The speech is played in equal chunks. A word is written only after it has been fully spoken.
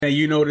Hey,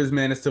 you know this,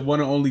 man. It's the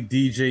one and only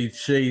DJ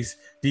Chase,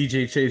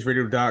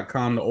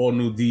 DJChaseRadio.com, the all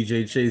new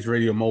DJ Chase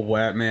Radio mobile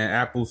app, man.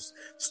 Apple's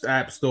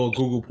App Store,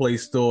 Google Play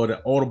Store,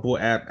 the Audible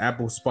app,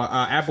 Apple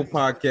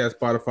Podcast,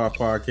 Spotify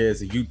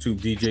Podcast, and YouTube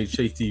DJ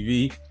Chase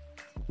TV.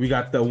 We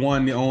got the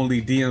one, the only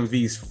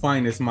DMV's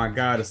finest, my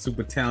God, the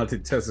super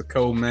talented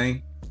Taxecoe,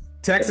 man.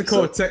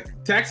 Taxecoe or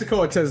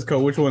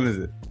Taxecoe? Which one is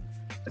it?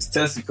 It's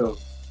Taxeco.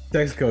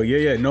 Taxecoe,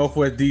 yeah.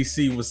 Northwest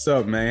DC, what's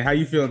up, man? How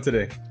you feeling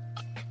today?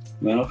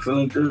 Man, I'm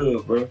feeling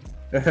good, bro.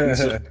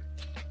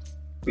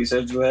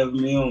 Appreciate you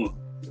having me on.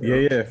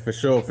 Yeah, for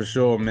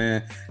sure,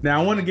 man. Now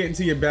I want to get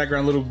into your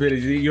background a little bit.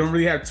 You don't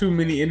really have too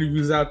many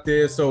interviews out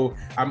there, so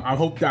I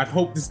hope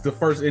this is the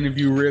first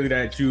interview really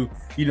that you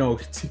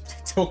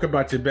talk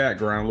about your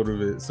background a little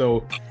bit.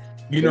 So,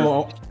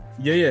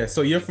 yeah.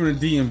 So you're from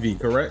the DMV,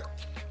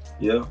 correct?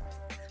 Yeah.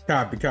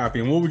 Copy.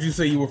 And what would you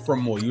say you were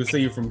from more? You would say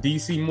you're from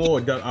DC more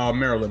or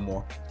Maryland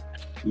more?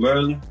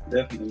 Maryland,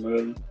 definitely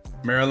Maryland.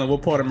 Maryland,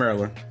 what part of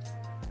Maryland?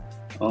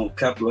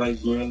 Capitol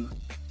Heights, Maryland.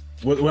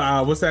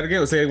 What's that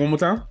again? Say it one more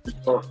time.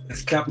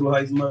 It's Capitol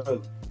Heights,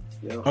 Maryland.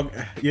 Yeah.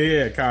 Okay.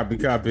 Yeah. Copy.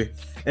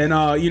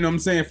 And you know what I'm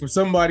saying, for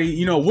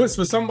somebody, what's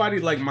for somebody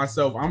like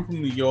myself, I'm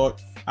from New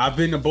York. I've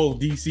been to both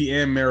DC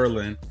and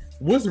Maryland.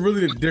 What's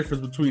really the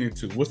difference between the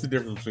two? What's the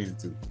difference between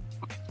the two?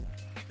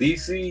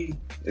 DC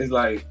is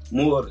like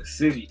more of the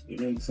city, you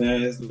know what I'm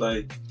saying? It's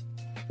like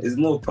it's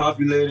more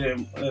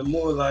populated and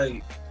more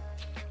like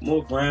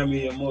more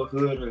grimy and more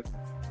hood.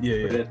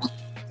 Yeah.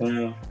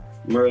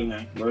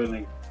 Maryland,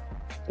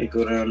 they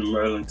go down to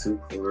Maryland too,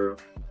 for real.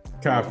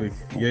 Copy.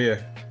 Yeah.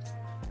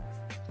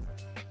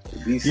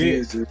 DC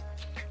is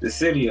the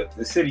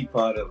city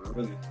part of it,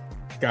 really.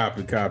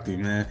 Copy,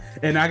 man.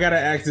 And I gotta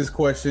ask this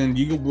question: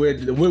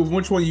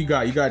 which one you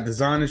got? You got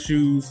designer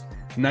shoes,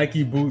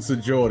 Nike boots, or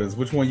Jordans?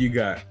 Which one you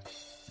got?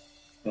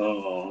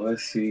 Oh,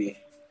 let's see.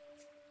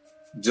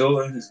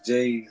 Jordans,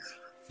 J's.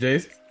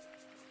 J's?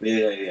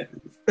 Yeah.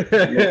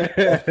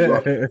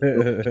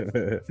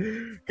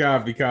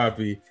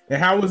 Copy.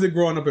 And how was it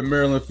growing up in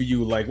Maryland for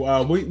you? Like,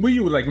 were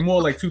you like more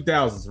like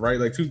 2000s, right?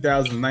 Like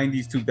 2000s,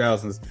 90s,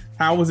 2000s.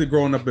 How was it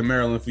growing up in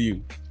Maryland for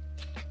you?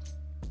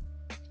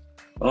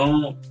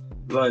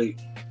 Like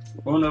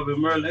growing up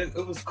in Maryland,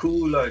 it was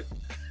cool. Like,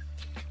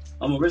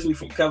 I'm originally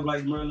from Capitol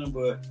Heights, Maryland,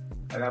 but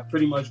like I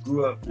pretty much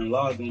grew up in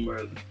Largo,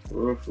 Maryland,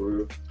 for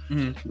real.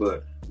 Mm-hmm.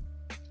 But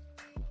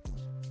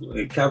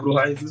in Capitol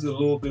Heights is a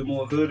little bit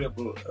more hooded,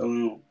 but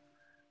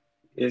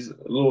it's a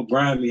little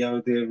grimy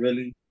out there,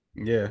 really.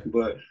 Yeah.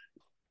 But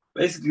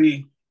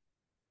basically,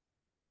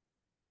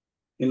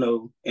 in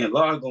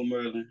Largo,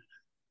 Maryland,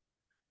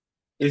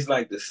 it's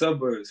like the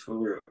suburbs, for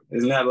real.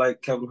 It's not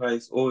like Capitol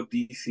Heights or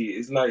DC.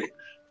 It's like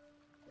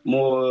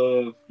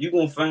more you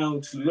gonna find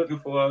what you're looking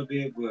for out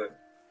there, but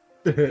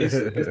it's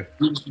a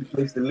beautiful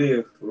place to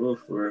live, for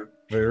real.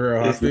 For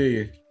real, I feel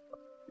you.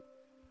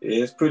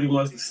 Yeah, it's pretty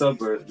much the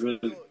suburbs,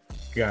 really.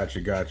 Got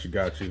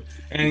you.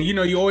 And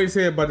you always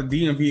hear about the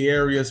DMV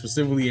area,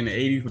 specifically in the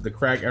 80s with the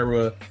crack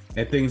era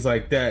and things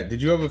like that.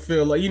 Did you ever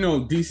feel like,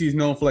 DC is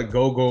known for like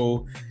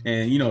go-go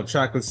and,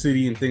 Chocolate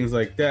City and things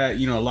like that.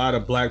 A lot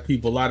of black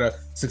people, a lot of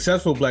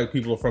successful black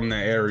people are from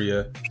that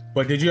area.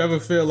 But did you ever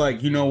feel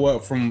like,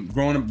 from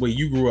growing up where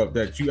you grew up,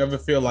 that you ever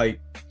feel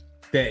like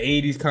that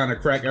 80s kind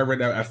of crack era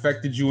that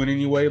affected you in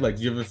any way? Like,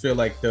 did you ever feel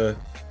like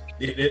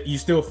you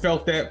still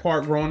felt that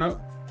part growing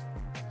up?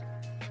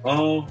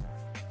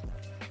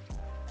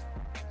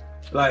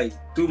 Like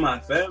through my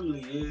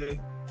family, yeah,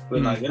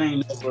 but like it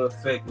ain't never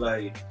affect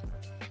like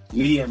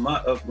me and my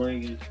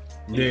upbringing.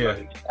 Yeah,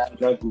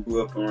 like, I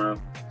grew up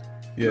around.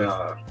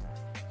 Yeah,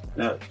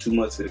 not too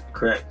much of the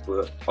crack,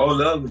 but all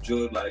the other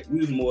drugs, like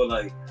we was more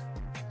like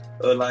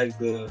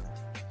the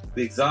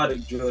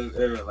exotic drug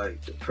era,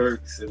 like the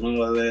perks and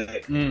all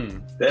that.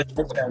 That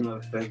kind of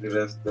affected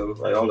us though,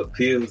 like all the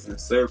pills and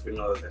syrup and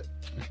all that.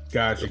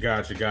 Got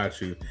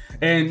you.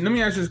 And let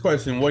me ask you this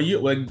question: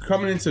 when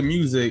coming into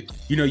music,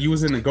 you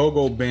was in the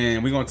go-go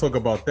band. We're gonna talk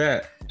about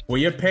that. Were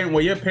your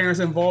parents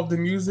involved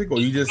in music, or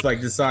you just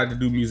like decided to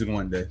do music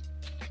one day?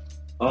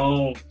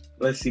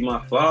 Let's see.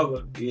 My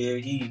father, yeah,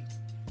 he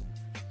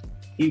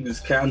was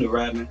kind of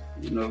rapping.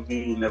 He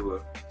ain't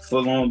never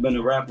full on been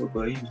a rapper,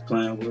 but he was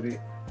playing with it.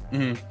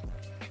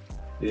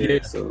 Mm-hmm.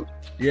 Yeah. So.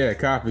 Yeah,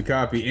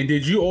 copy. And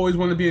did you always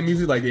want to be in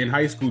music? Like in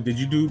high school, did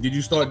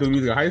you start doing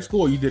music in high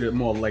school, or you did it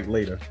more like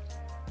later?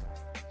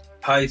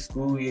 High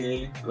school,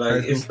 yeah.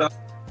 Like it started.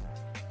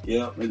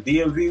 Yeah, in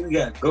DMV we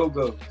got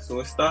go-go,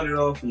 so it started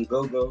off from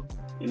go-go.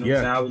 You know what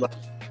I'm saying? I was like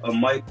a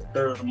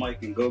third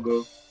mic in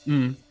go-go,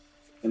 in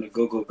the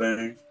go-go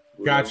band.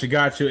 Got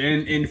you.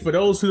 And for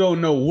those who don't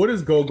know, what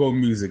is go-go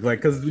music? Like,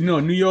 because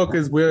New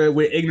Yorkers,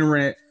 we're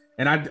ignorant,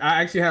 and I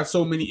actually have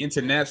so many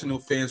international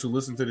fans who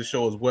listen to the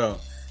show as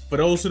well. For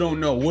those who don't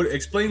know,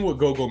 explain what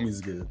go-go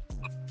music is.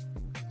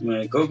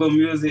 Man, go-go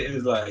music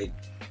is like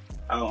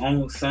our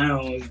own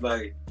sound. It's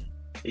like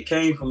it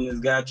came from this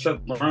guy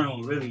Chuck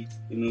Brown, really.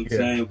 You know what I'm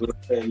saying? But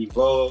it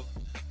evolved,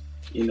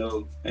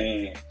 and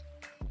it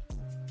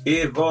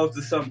evolved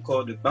to something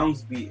called the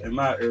bounce beat in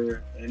my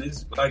era, and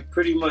it's like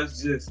pretty much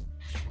just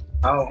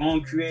our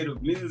own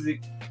creative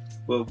music,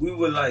 but we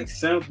would like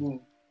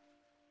sample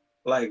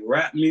like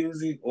rap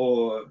music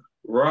or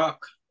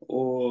rock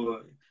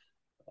or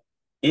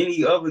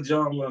any other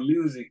genre of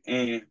music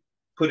and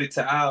put it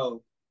to our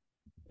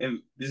and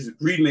just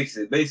remix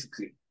it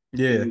basically.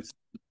 Yeah.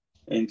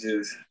 And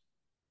just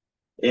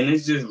and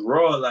it's just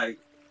raw, like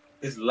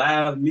it's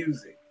live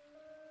music.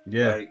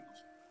 Yeah. Like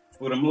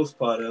for the most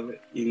part of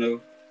it, you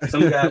know.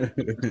 Some guys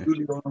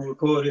really don't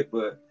record it,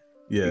 but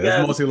yeah,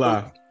 it's mostly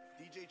live.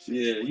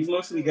 Yeah, you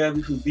mostly gotta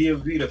be from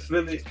DMV to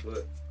feel it,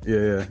 but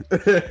yeah.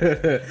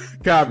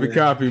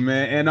 Copy,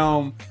 man.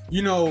 And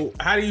you know,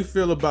 how do you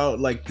feel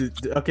about like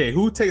okay,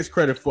 who takes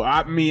credit for?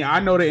 I mean, I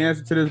know the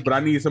answer to this, but I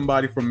need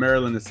somebody from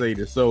Maryland to say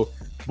this. So,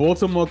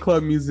 Baltimore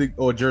club music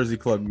or Jersey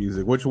club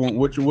music? Which one?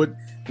 What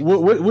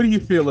do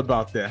you feel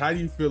about that? How do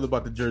you feel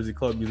about the Jersey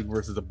club music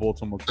versus the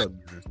Baltimore club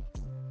music?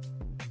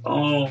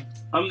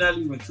 I'm not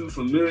even too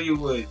familiar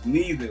with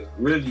neither,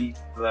 really.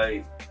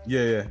 Like,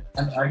 yeah.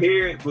 I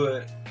hear it,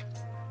 but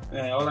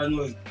man, all I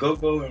know is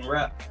go-go and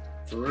rap.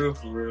 For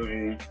real.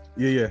 And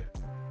yeah.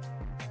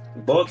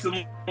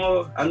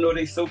 Baltimore, I know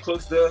they so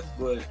close to us,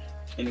 but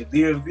in the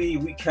DMV,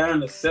 we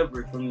kind of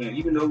separate from them.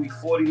 Even though we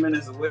 40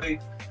 minutes away,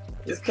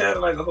 it's kind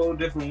of like a whole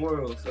different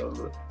world.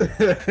 So,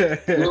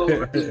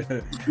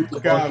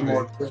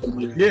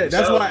 yeah,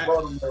 that's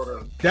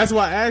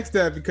why I asked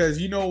that, because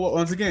you know what?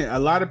 Once again, a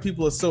lot of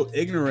people are so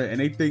ignorant and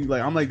they think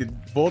like I'm like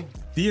both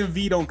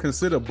DMV don't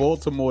consider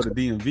Baltimore the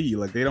DMV.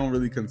 Like they don't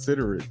really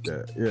consider it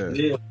that.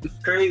 Yeah,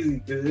 it's crazy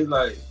because it's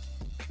like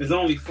it's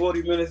only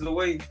 40 minutes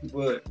away,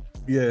 but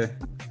yeah,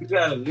 you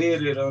gotta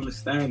live it to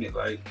understand it.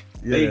 Like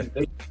they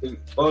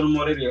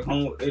Baltimore, they their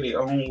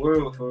own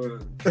world for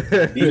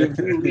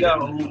DMV. We our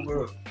own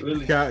world,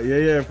 really.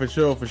 Yeah, for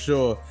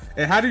sure.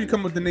 And how did you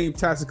come with the name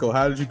Taxeco?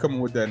 How did you come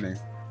up with that name?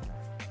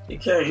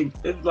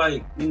 It's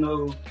like, you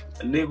know,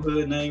 a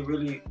neighborhood name.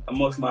 Really,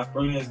 amongst my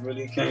friends,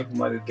 really came from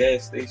like a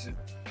gas station.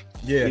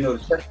 Yeah, you know,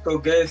 the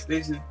Taxeco gas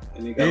station,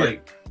 and they got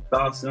like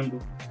star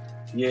symbol.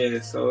 Yeah,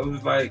 so it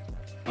was like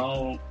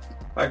a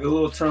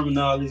little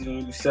terminology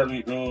when we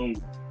selling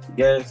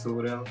gas or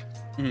whatever.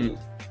 Mm-hmm.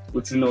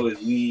 What you know is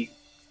weed.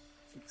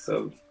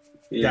 So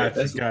yeah,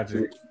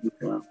 gotcha.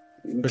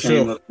 We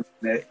came up with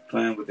that,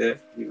 playing with that,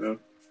 you know.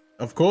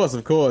 Of course.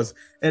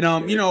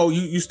 And you know,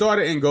 you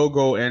started in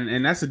go-go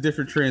and that's a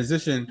different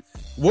transition.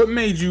 What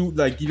made you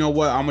like, you know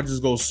what, I'm gonna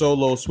just go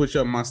solo, switch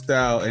up my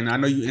style? And I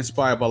know you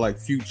inspired by like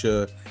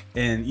Future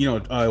and you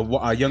know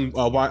NBA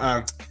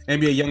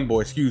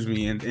Youngboy, excuse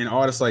me, and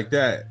artists like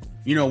that.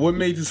 You know, what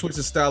made you switch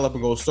the style up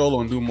and go solo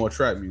and do more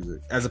trap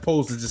music as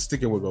opposed to just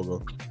sticking with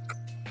go-go?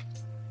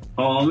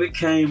 It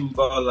came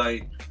about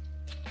like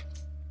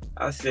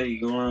I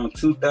say around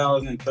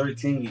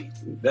 2013.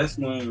 That's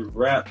when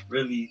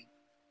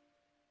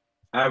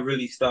I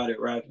really started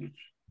rapping.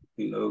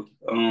 You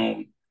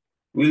know,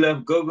 we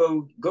left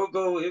go-go.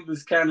 Go-go, it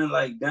was kind of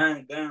like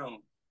dying down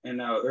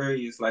in our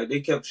areas. Like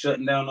they kept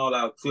shutting down all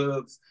our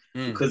clubs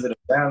because of the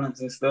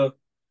violence and stuff.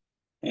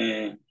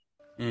 And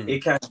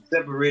it kind of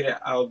separated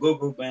our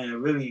go-go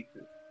band really.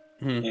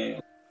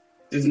 And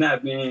just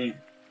not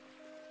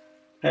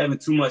having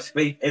too much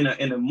faith and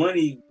the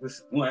money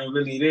wasn't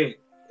really there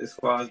as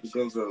far as the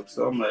go-go.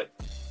 So I'm like,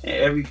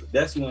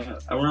 that's when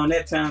around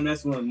that time,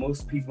 that's when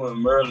most people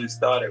in Maryland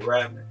started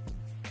rapping.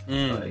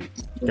 Like,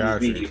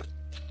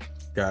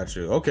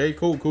 Gotcha. Okay,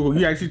 cool.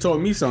 You actually taught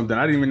me something.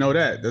 I didn't even know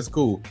that. That's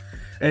cool.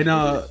 And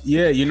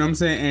yeah, you know what I'm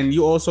saying? And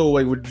you also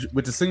like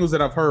with the singles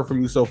that I've heard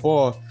from you so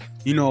far,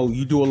 you know,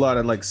 you do a lot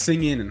of like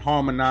singing and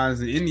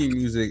harmonizing Indian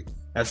music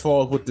as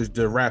far as with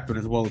the rapping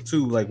as well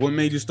too. Like what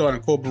made you start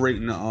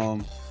incorporating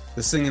the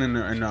singing and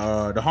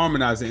the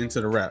harmonizing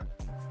into the rap?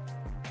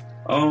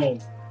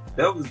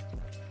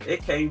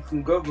 It came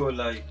from go-go.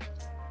 Like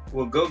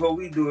with go-go,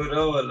 we do it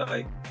all.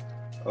 Like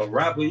a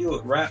rapper,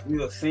 you'll rap,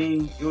 you'll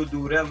sing, you'll do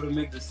whatever to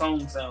make the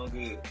song sound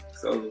good.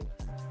 So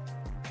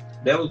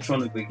that was from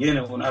the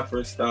beginning. When I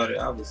first started,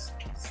 I was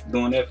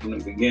doing that from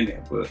the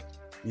beginning. But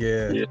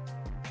yeah.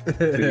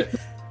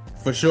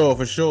 For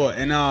sure.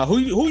 And who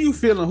you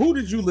feeling? Who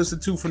did you listen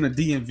to from the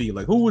DMV?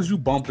 Like who was you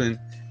bumping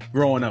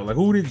growing up? Like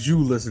who did you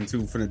listen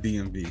to from the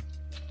DMV?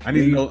 I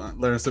need to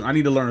learn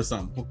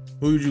something.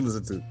 Who did you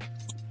listen to?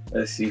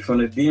 Let's see. From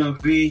the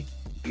DMV,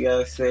 you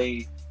gotta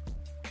say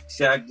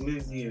Shaq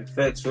Glizzy and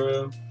Fat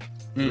Trail.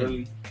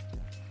 Really,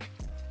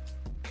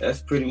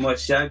 that's pretty much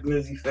Shaq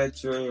Glizzy, Fat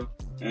Trail,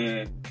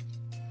 and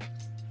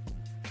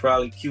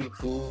probably Cute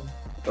Fool.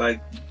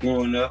 Like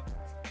growing up.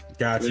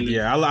 Gotcha. Really.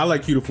 Yeah, I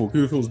like Cute Fool.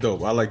 Cute Fool's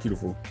dope. I like Cute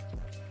Fool.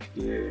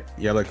 Yeah,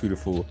 I like Cute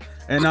Fool.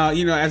 And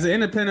you know, as an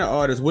independent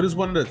artist, what is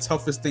one of the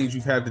toughest things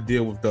you've had to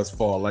deal with thus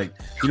far? Like,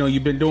 you know,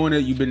 you've been doing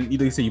it. You've been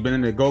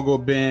in the go-go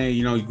band.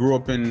 You know, you grew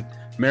up in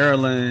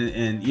Maryland,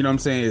 and you know what I'm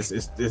saying,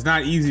 it's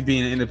not easy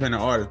being an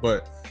independent artist.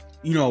 But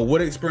you know,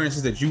 what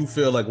experiences that you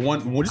feel like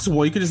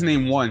you could just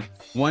name one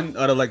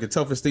out of like the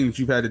toughest things that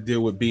you've had to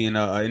deal with being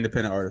an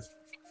independent artist.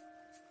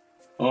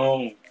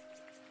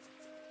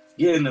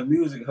 Getting the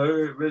music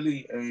heard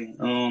really,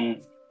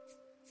 and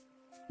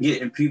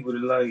getting people to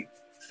like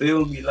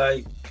feel me,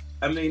 like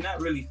I mean,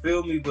 not really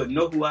feel me, but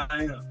know who I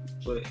am.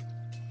 But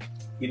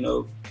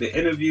the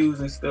interviews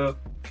and stuff,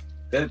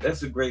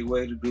 that's a great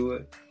way to do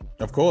it.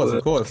 Of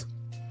course.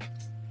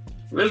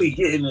 Really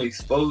getting the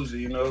exposure,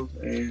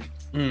 and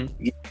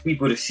get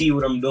people to see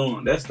what I'm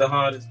doing. That's the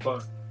hardest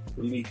part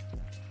for me.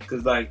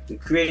 Cause like the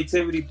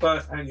creativity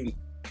part, I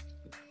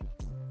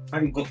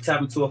can go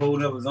tap into a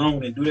whole other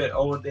zone and do that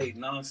all day,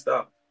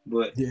 nonstop.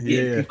 But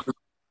people,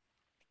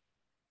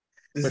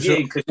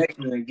 getting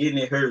connected and getting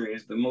it heard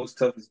is the most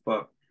toughest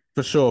part.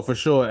 For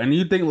sure. And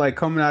you think like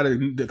coming out of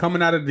the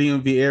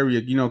DMV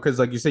area, because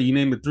like you say, you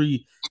named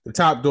the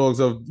top dogs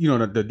of the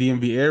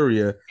DMV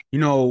area,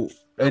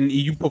 and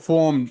you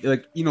perform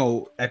like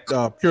at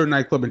Pure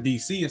Nightclub in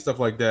DC and stuff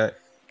like that.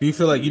 Do you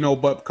feel like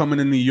but coming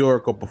in New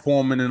York or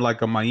performing in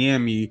like a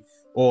Miami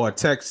or a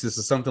Texas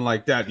or something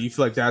like that? Do you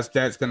feel like that's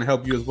going to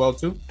help you as well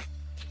too?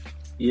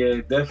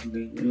 Yeah,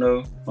 definitely.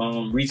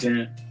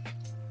 Reaching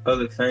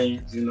other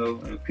fans,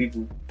 and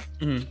people,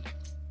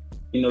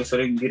 so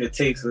they can get a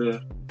taste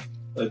of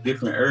a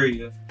different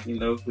area,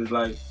 because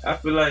like I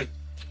feel like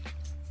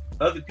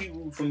other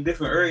people from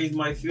different areas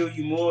might feel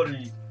you more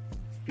than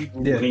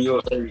people in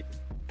your area.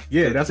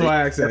 Yeah, that's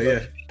why I asked that.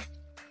 Yeah,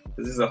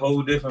 because it's a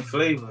whole different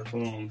flavor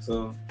for them.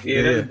 So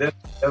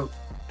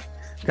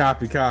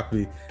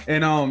Copy.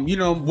 And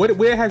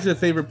where has your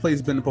favorite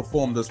place been to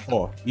perform thus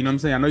far? You know what I'm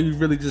saying? I know you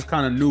really just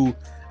kind of new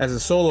as a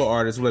solo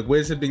artist. Like,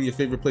 where's been your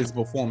favorite place to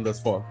perform thus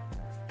far?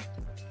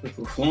 To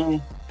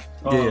perform?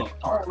 I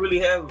don't really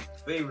have a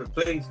favorite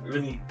place,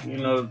 really.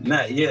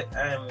 Not yet.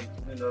 I haven't,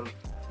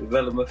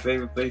 developed my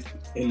favorite place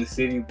in the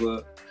city,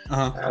 but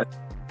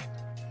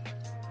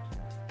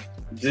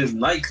just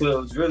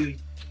nightclubs, really.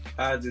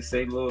 I just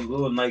say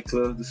little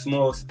nightclubs, the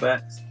small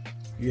spots.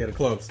 Yeah, the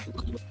clubs.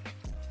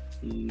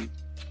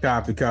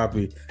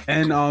 Copy.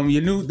 And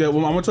you knew that.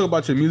 Well, I'm gonna talk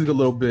about your music a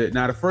little bit.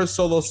 Now, the first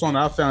solo song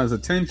I found is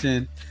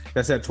 "Attention."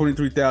 That's at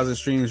 23,000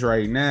 streams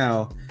right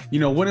now.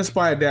 What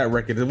inspired that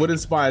record? What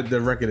inspired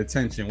the record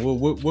 "Attention"?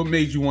 What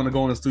made you want to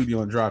go in the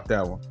studio and drop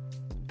that one?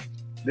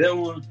 That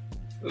one,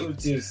 it was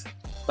just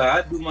like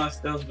I do my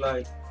stuff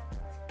like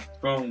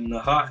from the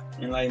heart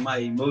and like my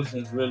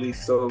emotions, really.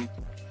 So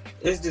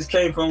it just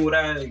came from what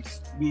I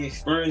be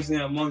experiencing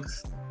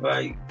amongst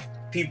like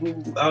people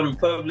out in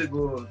public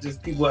or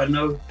just people I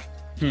know.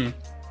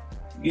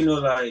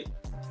 Like,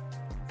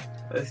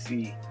 let's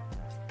see.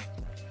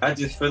 I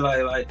just feel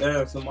like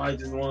damn, somebody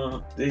just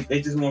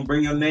they just want to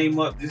bring your name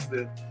up just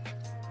to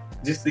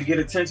get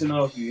attention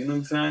off you. You know what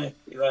I'm saying?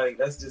 Like,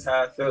 that's just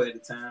how I felt at the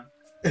time.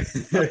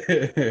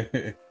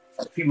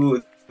 People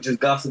would just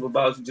gossip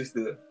about you just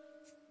to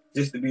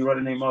be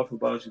running their mouth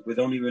about you, but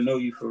don't even know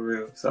you for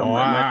real. So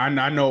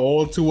I know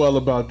all too well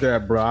about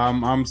that, bro.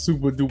 I'm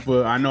super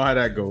duper. I know how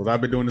that goes.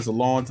 I've been doing this a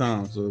long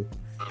time, so.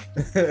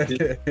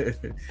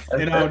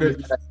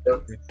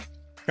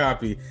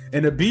 Copy.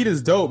 And the beat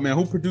is dope, man.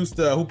 Who produced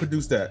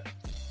that?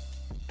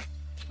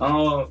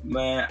 Oh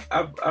man,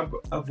 I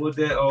bought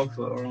that off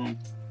of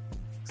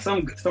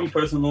some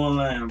person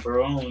online,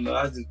 bro. I don't know.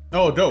 I just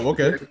dope.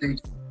 Okay. Through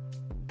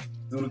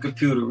the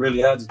computer,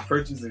 really. I just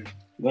purchased it.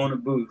 Go on the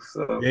booth.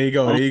 So there you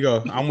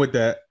go. I'm with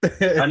that.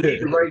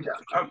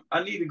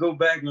 I need to go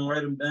back and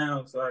write them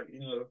down. So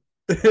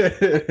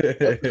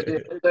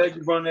glad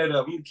you brought that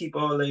up. I'm gonna keep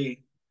all the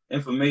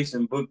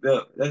information booked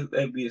up.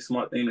 That'd be a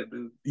smart thing to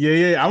do.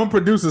 Yeah. I'm a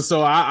producer,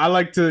 so I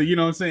like to,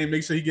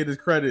 make sure he get his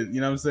credit. You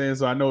know what I'm saying?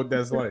 So I know what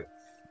that's like.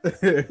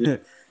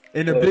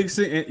 And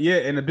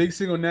the big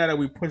single now that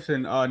we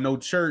pushing, No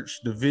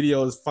Church. The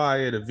video is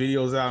fire. The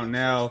video's out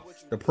now.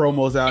 The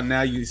promo's out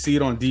now. You see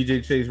it on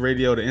DJ Chase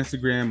Radio, the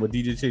Instagram with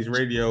DJ Chase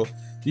Radio.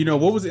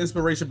 What was the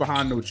inspiration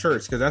behind No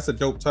Church? Because that's a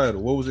dope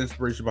title. What was the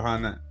inspiration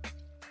behind that?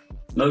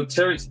 No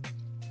Church,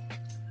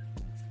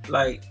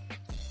 like,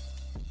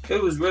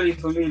 it was really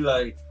for me,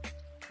 like,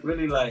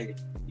 really like,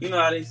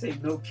 how they say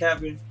no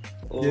capping,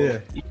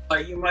 or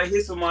you might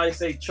hear somebody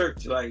say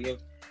church, like if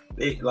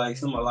they like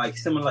something like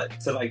similar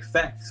to like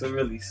facts, so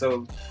really,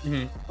 so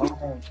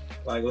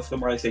like or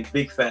somebody say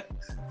big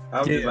facts.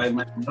 I was like,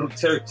 man, no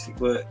church,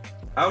 but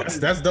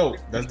that's dope.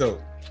 That's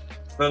dope.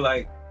 But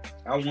like,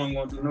 I wasn't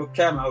gonna do no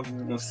capping. I was just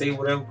gonna say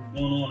whatever was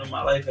going on in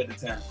my life at the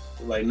time.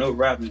 So, like, no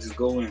rapping, just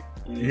go in.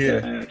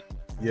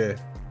 Yeah.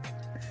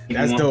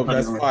 That's dope.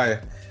 That's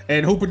fire.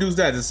 And who produced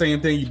that? The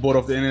same thing you bought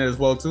off the internet as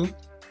well too?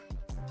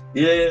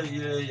 Yeah.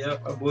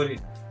 I bought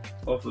it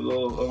off a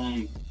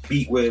little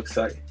beat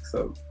website.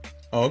 So.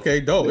 Oh,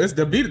 okay, dope. It's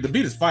the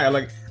beat is fire.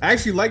 Like, I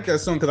actually like that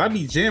song because I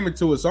be jamming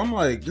to it. So I'm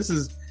like,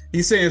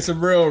 he's saying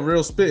some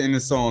real spit in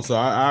this song. So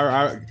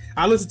I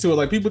listen to it.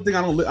 Like, people think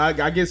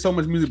I get so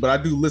much music, but I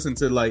do listen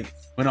to, like,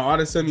 when an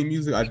artist send me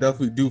music, I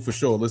definitely do for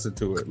sure listen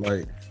to it.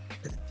 Like,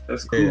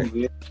 that's cool.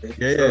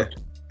 Yeah.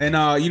 And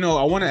I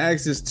want to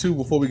ask this too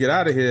before we get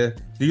out of here.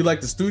 Do you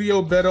like the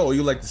studio better or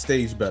you like the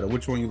stage better?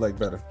 Which one you like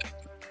better?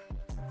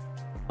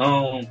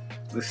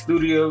 The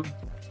studio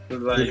was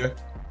like,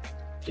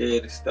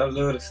 I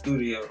love the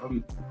studio.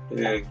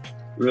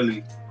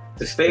 Really.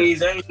 The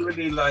stage, I ain't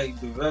really like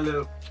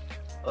developed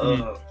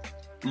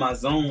my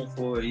zone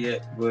for it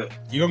yet, but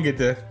you gonna get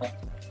there.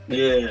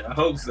 Yeah, I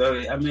hope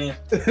so.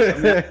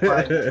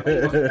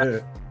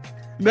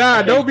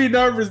 Nah, don't be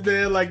nervous,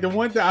 man. Like the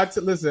one thing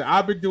listen,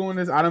 I've been doing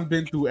this. I done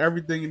been through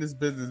everything in this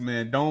business,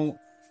 man. Don't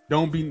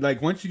be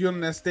like once you get on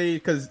that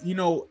stage, because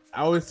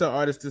I always tell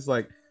artists this,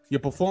 like your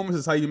performance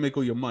is how you make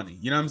all your money.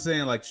 You know what I'm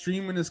saying? Like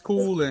streaming is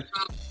cool,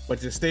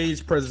 but your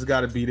stage presence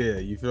got to be there.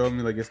 You feel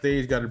me? Like your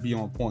stage got to be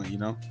on point.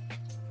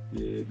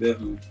 Yeah,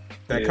 definitely.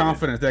 That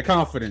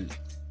confidence.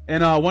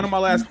 And one of my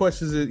last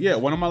questions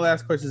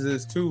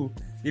is too.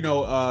 You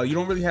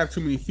don't really have too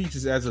many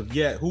features as of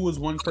yet. Who was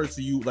one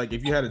person you like?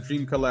 If you had a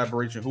dream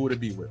collaboration, who would it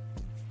be with?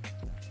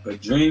 A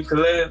dream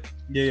collab?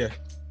 Yeah.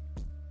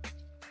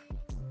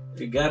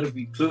 It gotta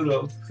be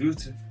Pluto,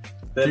 Future.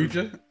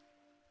 Future?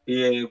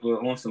 Yeah,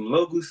 but on some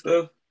local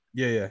stuff.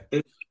 Yeah.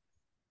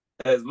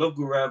 As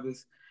local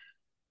rappers,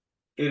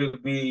 it'll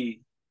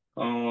be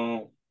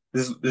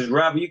this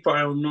rapper, you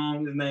probably don't know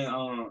him. His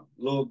name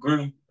Lil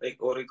Grim, they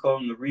call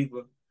him the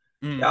Reaper.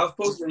 Yeah, I was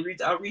supposed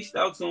to I reached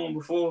out to him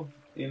before,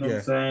 you know what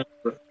I'm saying?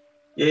 But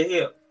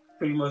yeah,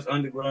 pretty much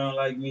underground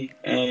like me,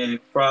 and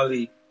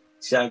probably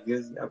Shot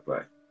Gizzy.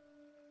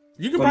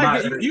 You could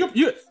probably get,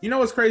 you know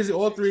what's crazy?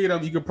 All three of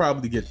them you could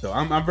probably get though.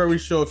 I'm very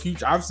sure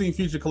Future. I've seen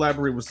Future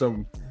collaborate with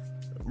some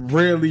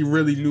really,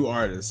 really new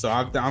artists, so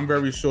I'm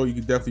very sure you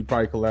could definitely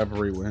probably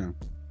collaborate with him.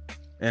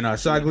 And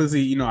Shot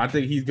Glizzy, I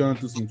think he's going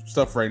through some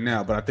stuff right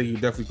now, but I think you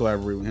definitely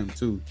collaborate with him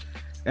too.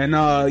 And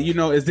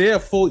is there a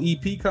full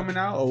EP coming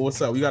out, or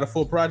what's up? We got a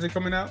full project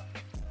coming out?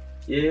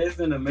 Yeah, it's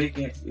in the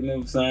making. You know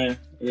what I'm saying?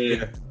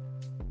 Yeah.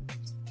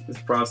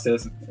 It's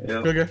processing.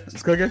 Yeah.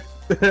 It's cooking.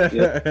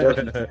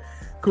 Yeah.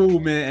 Cool,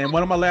 man. And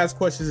one of my last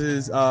questions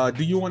is,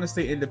 do you want to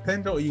stay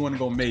independent or you want to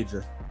go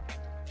major?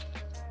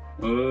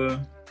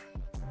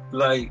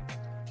 Like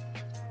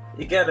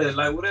it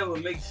gotta whatever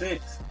makes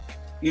sense.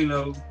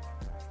 I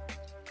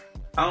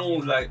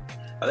don't I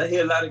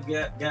hear a lot of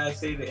guys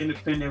say the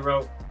independent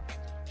route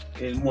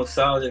is more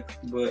solid,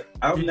 but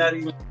I'm not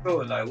even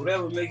sure.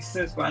 Whatever makes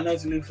sense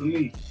financially for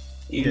me,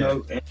 you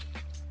know, and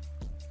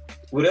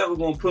whatever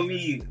gonna put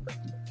me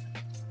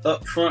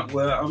up front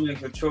where I'm in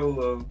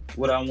control of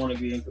what I want to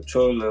be in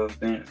control of,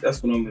 then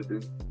that's what I'm gonna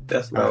do.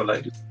 That's what I would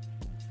like to do.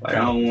 I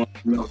don't want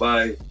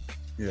nobody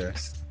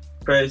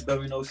crash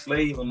dummy, no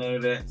slave or none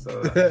of that.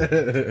 So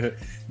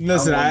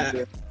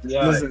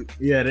listen,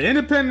 the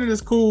independent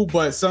is cool,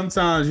 but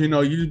sometimes you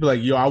just be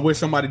like, I wish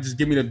somebody just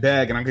give me the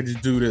bag and I could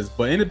just do this.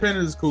 But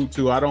independent is cool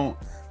too.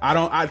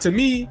 To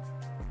me,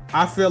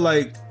 I feel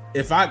like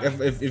if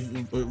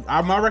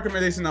my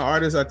recommendation to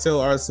artists, I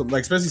tell artists,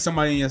 especially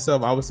somebody in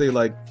yourself, I would say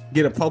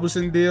get a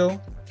publishing deal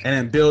and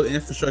then build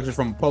infrastructure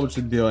from a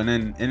publishing deal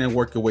and then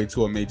work your way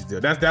to a major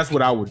deal. That's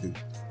what I would do.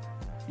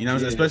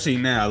 Especially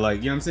now, you know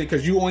what I'm saying?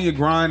 Because you on your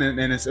grind,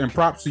 and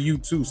props to you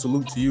too.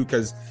 Salute to you,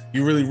 because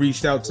you really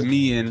reached out to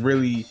me and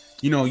really,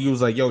 you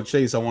was like, yo,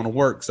 Chase, I want to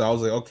work. So I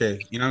was like, okay,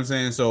 you know what I'm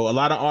saying? So a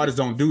lot of artists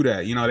don't do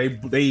that.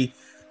 They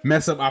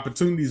mess up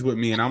opportunities with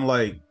me, and I'm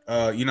like,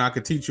 I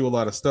could teach you a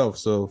lot of stuff.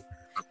 So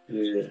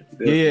yeah.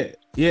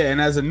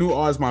 And as a new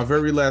artist, my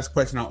very last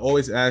question, I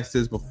always ask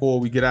this before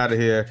we get out of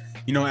here.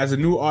 As a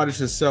new artist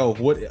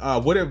yourself,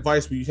 what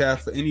advice would you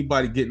have for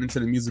anybody getting into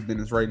the music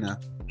business right now?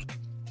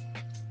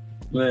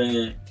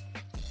 Man,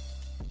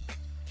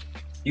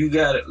 you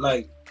got it.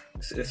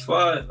 As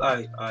far as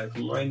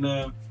from right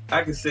now,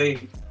 I can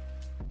say,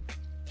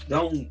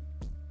 don't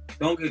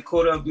get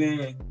caught up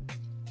in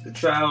the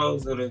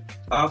trials or the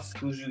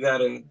obstacles you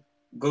gotta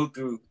go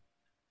through,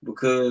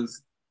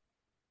 because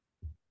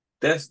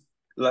that's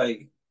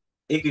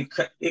it can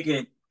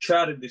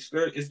try to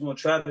discourage. It's gonna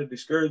try to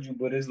discourage you,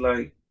 but it's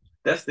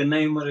that's the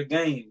name of the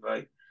game.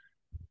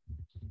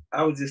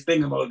 I was just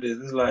thinking about this.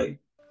 It's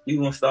you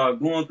gonna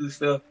start going through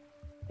stuff.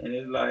 And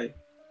it's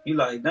you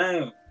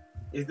damn,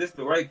 is this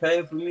the right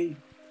path for me?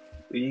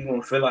 Or you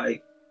gonna feel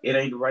like it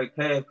ain't the right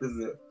path because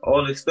of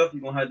all this stuff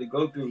you're gonna have to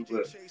go through.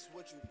 But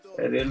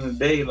at the end of the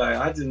day,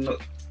 I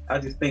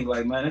just think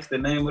man, that's the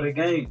name of the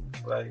game.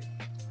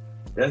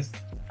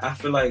 I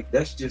feel like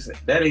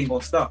that ain't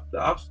gonna stop. The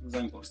obstacles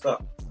ain't gonna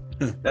stop.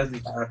 That's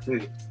just how I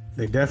feel.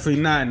 They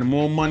definitely not. And the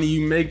more money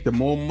you make, the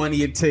more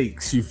money it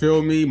takes. You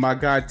feel me? My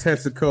guy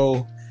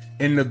Taxeco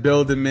in the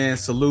building, man.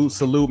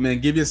 Salute, man.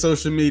 Give your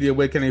social media.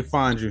 Where can they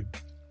find you?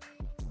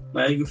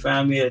 Man, you can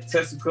find me at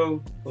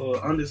Taxeco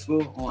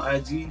 _ on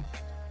IG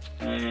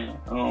and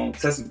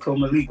Taxeco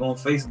Malik on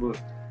Facebook.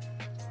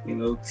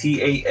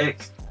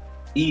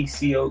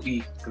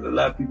 TAXECOE, because a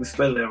lot of people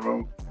spell that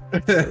wrong.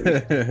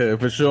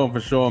 For sure,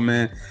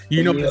 man.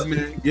 This,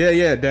 man.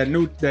 Yeah.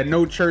 That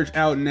No Church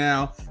out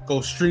now.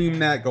 Go stream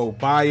that. Go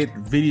buy it.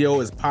 Video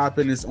is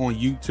popping. It's on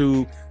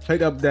YouTube.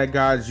 Pick up that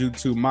guy's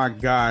YouTube. My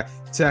guy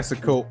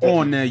Taxeco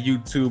on that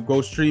YouTube.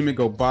 Go stream it.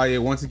 Go buy it.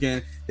 Once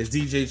again, it's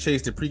DJ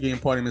Chase, the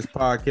pregame party in this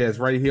podcast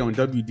right here on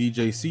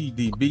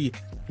WDJCDB,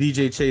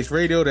 DJ Chase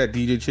Radio, that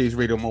DJ Chase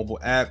Radio mobile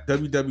app,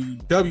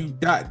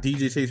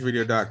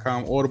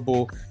 www.djchaseradio.com,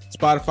 Audible,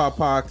 Spotify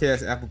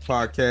podcast, Apple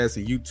Podcasts,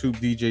 and YouTube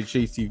DJ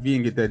Chase TV,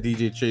 and get that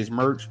DJ Chase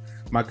merch.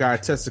 My guy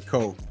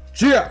Taxeco.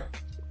 Yeah.